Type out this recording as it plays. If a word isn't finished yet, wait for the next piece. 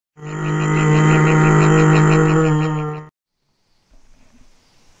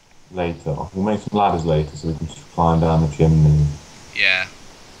make some ladders later so we can just climb down the chimney? Yeah.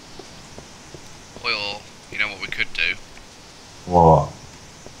 Or, you know what we could do? What?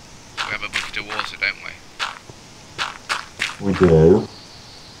 We have a bucket of water, don't we? We do.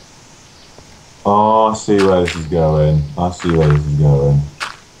 Oh, I see where this is going. I see where this is going.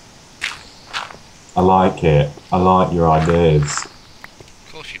 I like it. I like your ideas. Of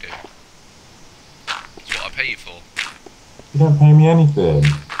course you do. That's what I pay you for. You don't pay me anything.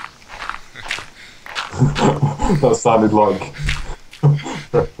 That sounded like... I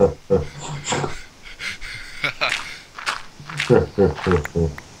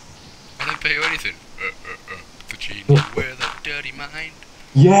don't pay you anything. The genie with a dirty mind.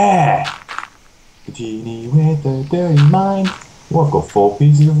 Yeah! The genie with the dirty mind. Well, I've got 4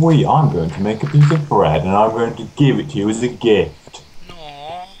 pieces of wheat. I'm going to make a piece of bread and I'm going to give it to you as a gift.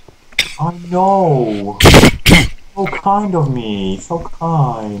 No. I know. So kind of me. So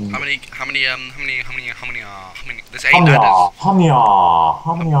kind. How many, there's 8 ladders. How many,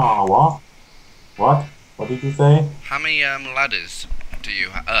 what? What? What did you say? How many, ladders do you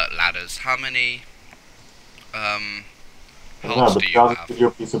ladders? How many, hearts do you I'll have? give you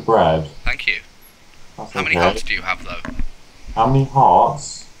a piece of bread. Thank you. That's How many okay. hearts do you have, though? How many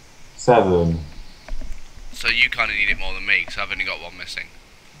hearts? 7. So you kind of need it more than me, because I've only got 1 missing.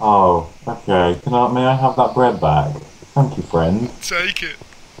 Oh, okay. May I have that bread back? Thank you, friend. Take it.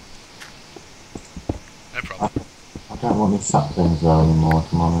 No problem. I don't want these saplings there anymore,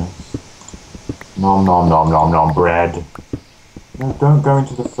 if I'm honest. Nom nom nom nom nom bread. No, don't go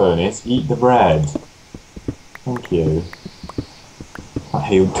into the furnace. Eat the bread. Thank you. I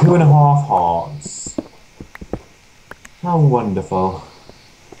healed 2.5 hearts. How wonderful.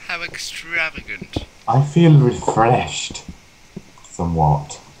 How extravagant. I feel refreshed.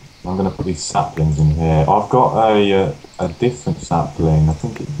 Somewhat. I'm going to put these saplings in here. I've got a different sapling. I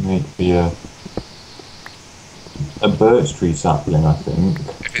think it may be a birch tree sapling, I think.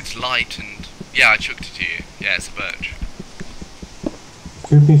 If it's light and... Yeah, I chucked it to you. Yeah, it's a birch.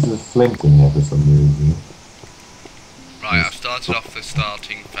 2 pieces of flint in here for some reason. Right, I've started off the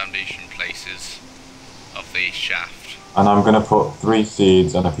starting foundation places of the shaft. And I'm going to put 3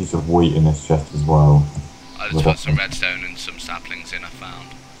 seeds and a piece of wheat in this chest as well. I just put some redstone and some saplings in I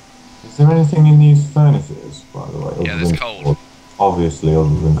found. Is there anything in these furnaces, by the way? Yeah, there's coal. Obviously,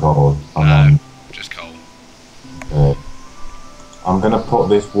 other than coal. No, just coal. Okay. I'm going to put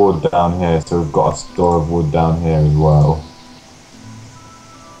this wood down here, so we've got a store of wood down here as well.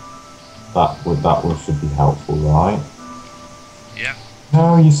 That would should be helpful, right? Yeah.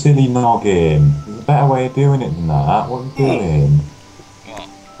 No, you silly noggin. There's a better way of doing it than that. What are you doing? What?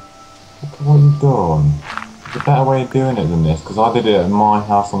 Look at what you've done. There's a better way of doing it than this, because I did it at my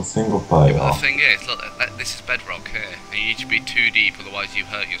house on single player. Yeah, but the thing is, look, this is bedrock here, and you need to be too deep, otherwise you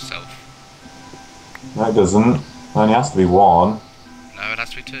hurt yourself. No, it doesn't. It only has to be 1. No, it has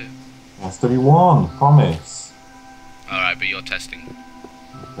to be 2. It has to be 1, promise. Alright, but you're testing.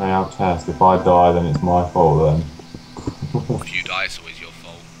 Okay, I'll test. If I die, then it's my fault then. If you die, it's always your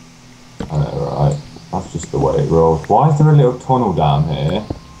fault. I know, right? That's just the way it rolls. Why is there a little tunnel down here?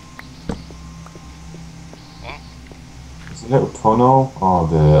 What? There's a little tunnel? Oh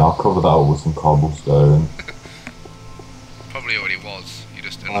dear, I'll cover that up with some cobblestone. Probably already was. You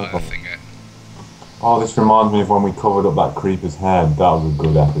just unearthing it. Oh, this reminds me of when we covered up that creeper's head. That was a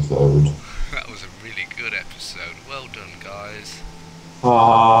good episode. That was a really good episode. Well done, guys.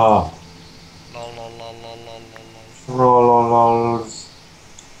 Ah, Lol lol lol lol lol lol. trollolols.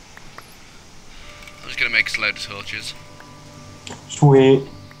 I'm just gonna make a load of torches. Sweet.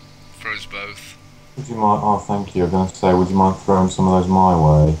 For us both. Would you mind? Oh, thank you. I was going to say, would you mind throwing some of those my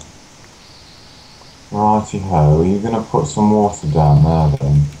way? Righty ho. Are you going to put some water down there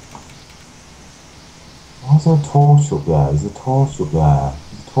then? Why is there a torch up there? There's a torch up there.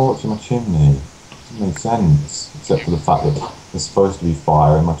 There's a torch in my chimney. Doesn't make sense. Except for the fact that there's supposed to be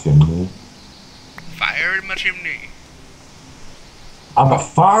fire in my chimney. Fire in my chimney. I'm a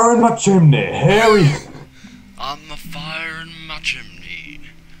fire in my chimney. Here we I'm a fire in my chimney.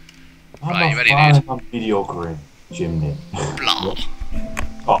 I'm Right, a you ready, fire dude? in my mediocre chimney. Blah.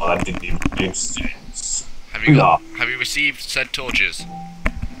 Oh, that didn't even make sense. Have you Blah. have you received said torches?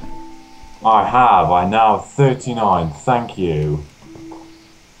 I have. I now have 39. Thank you.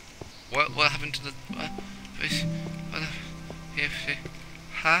 What happened to the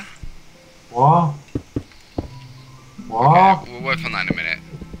huh? What? What? Okay, we'll work on that in a minute.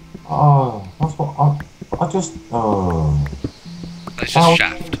 Oh, that's what I just. Oh. Let's just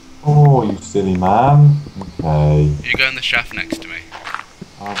shaft. Oh, you silly man. Okay. You go in the shaft next to me.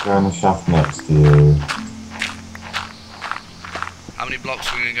 I'll go in the shaft next to you. How many blocks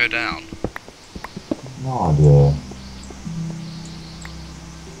are we gonna go down? No idea.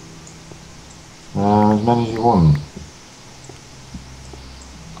 As many as you want.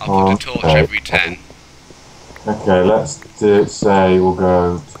 I'll put a torch Okay. every 10. Okay, let's say we'll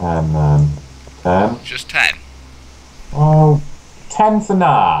go 10 then. 10? Just 10. Oh, 10 for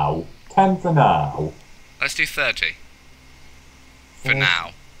now. 10 for now. Let's do 30. For 30,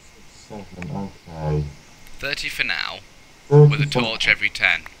 now. 7, okay. 30 for now. 30 With a for torch now. every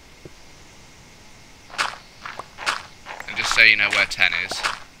 10. And just so you know where 10 is.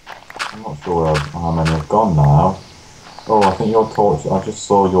 I'm not sure how many have gone now. Oh, I think your torch, I just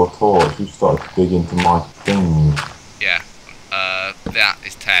saw your torch. You started to dig into my thing. Yeah. That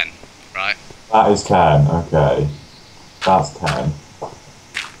is 10, right? That is 10, okay. That's 10.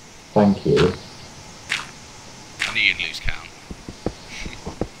 Thank you. I knew you'd lose count.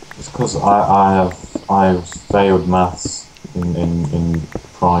 It's because I've failed maths in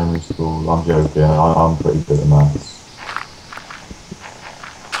primary school. I'm joking. I'm pretty good at maths.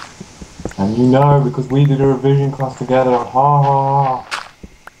 And you know, because we did a revision class together. Ha ha ha.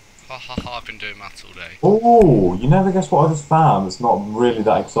 Ha ha ha, I've been doing maths all day. Oh, you never guess what I just found? It's not really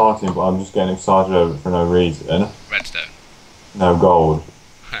that exciting, but I'm just getting excited over it for no reason. Redstone. No, gold.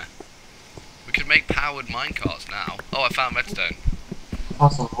 We could make powered minecarts now. Oh, I found redstone.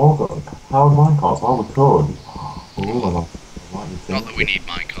 That's some more gold. Powered minecarts. Oh, we could. Ooh, I like you Not that we thinking. need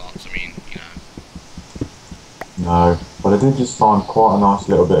minecarts, I mean, you know. No, but I did just find quite a nice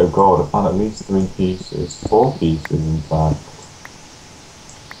little bit of gold. I found at least 3 pieces. 4 pieces, in fact.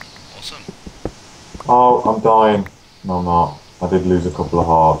 Awesome. Oh, I'm dying. No, I'm not. I did lose a couple of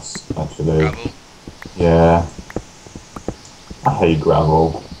hearts, actually. Gravel? Yeah. I hate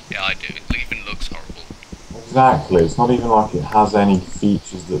gravel. Yeah, I do. It even looks horrible. Exactly. It's not even like it has any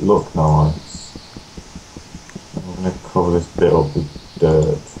features that look nice. I'm going to cover this bit up with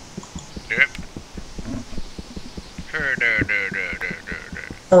dirt. Yep.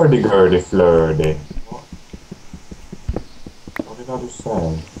 Hurdy-gurdy flirty. What did I just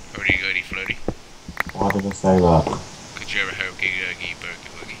say? Hurdy-gurdy flirty. Why did I say that? Cause you're a hurdy-gurdy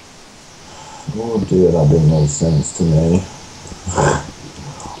burgy-wurgy. Oh dear, that didn't make sense to me.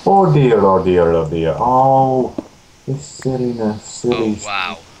 Oh dear, oh dear, oh dear. Oh, this silliness, silly. Oh,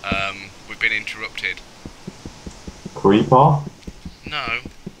 wow. We've been interrupted. Creeper? No.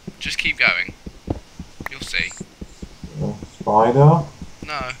 Just keep going. You'll see. Spider?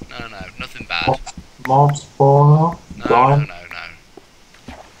 No. Nothing bad. Mob spawner? No.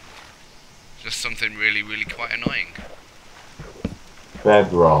 Just something really, really quite annoying.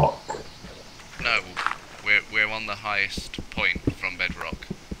 Bedrock. No, we're on the highest point from bedrock.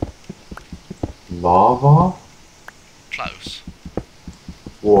 Lava? Close.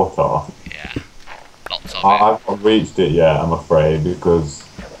 Water. Yeah. Lots of it. I've not reached it yet, I'm afraid, because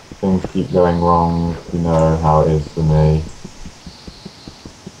things keep going wrong. You know how it is for me.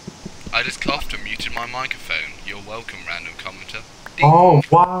 I just coughed and muted my microphone. You're welcome, random commenter. Ding. Oh,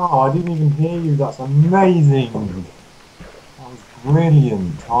 wow, I didn't even hear you. That's amazing. That was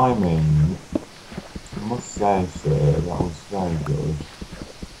brilliant timing. I must say, sir, that was very good.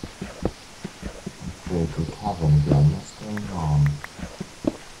 Critical cavern again. What's going on?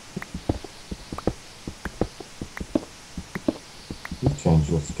 You've changed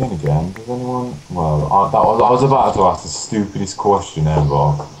your skin again. Does anyone? Well, I was about to ask the stupidest question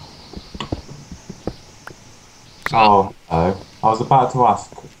ever. Oh, hello. I was about to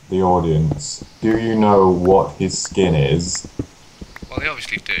ask the audience, do you know what his skin is? Well, they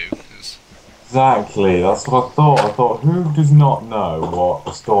obviously do, because... Exactly, that's what I thought. I thought, who does not know what a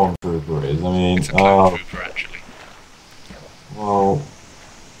stormtrooper is? I mean, It's a clone trooper, actually. well,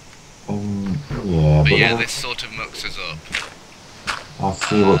 yeah, But but yeah, this sort of mucks us up. I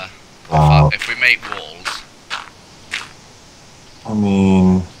see what. If we make walls... I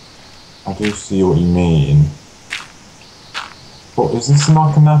mean, I do see what you mean. But is this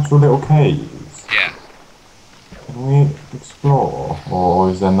like a natural little cave? Yeah. Can we explore, or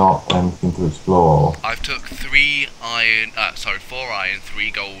is there not anything to explore? I've took 4 iron,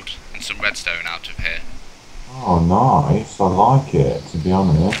 3 gold, and some redstone out of here. Oh, nice. I like it, to be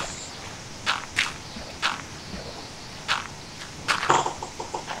honest.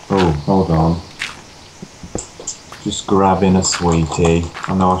 Oh, hold on. Just grabbing a sweetie.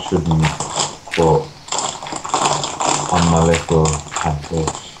 I know I shouldn't, but on my little package.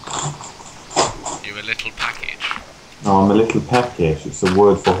 You're a little package. No, I'm a little peckish. It's a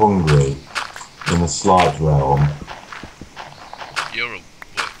word for hungry in the slight realm. You're a wolf.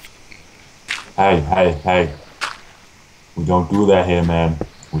 Hey. We don't do that here, man.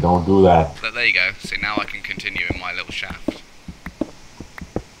 We don't do that. But there you go. So now I can continue in my little shaft.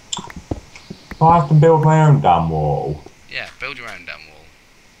 So I have to build my own damn wall. Yeah, build your own damn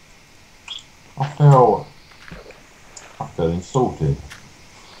wall. I feel insulted.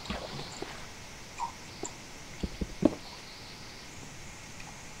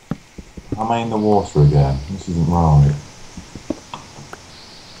 Am I in the water again? This isn't right.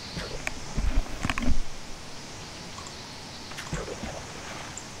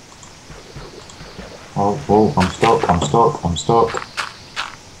 Oh, I'm stuck.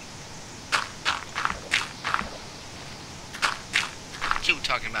 What you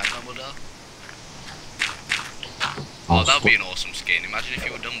talking about, Dumbledore? I'm Oh, that would be stuck. an awesome skin. Imagine if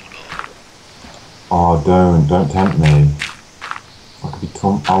you were Dumbledore. Oh, don't tempt me. I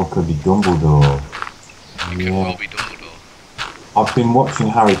could be Dumbledore. You could well Yeah. be Dumbledore. I've been watching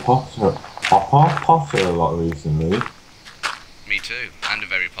Harry Potter a lot recently. Me too. And a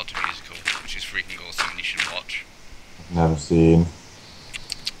Harry Potter musical, which is freaking awesome and you should watch. I've never seen.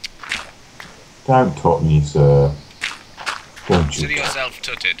 Don't tut me, sir. Don't you? Consider yourself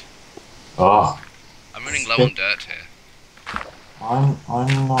tutted. Ugh. I'm running low on dirt here.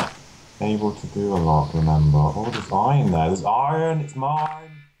 I'm not able to do a lot, remember. Oh, there's iron there. There's iron. It's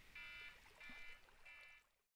mine.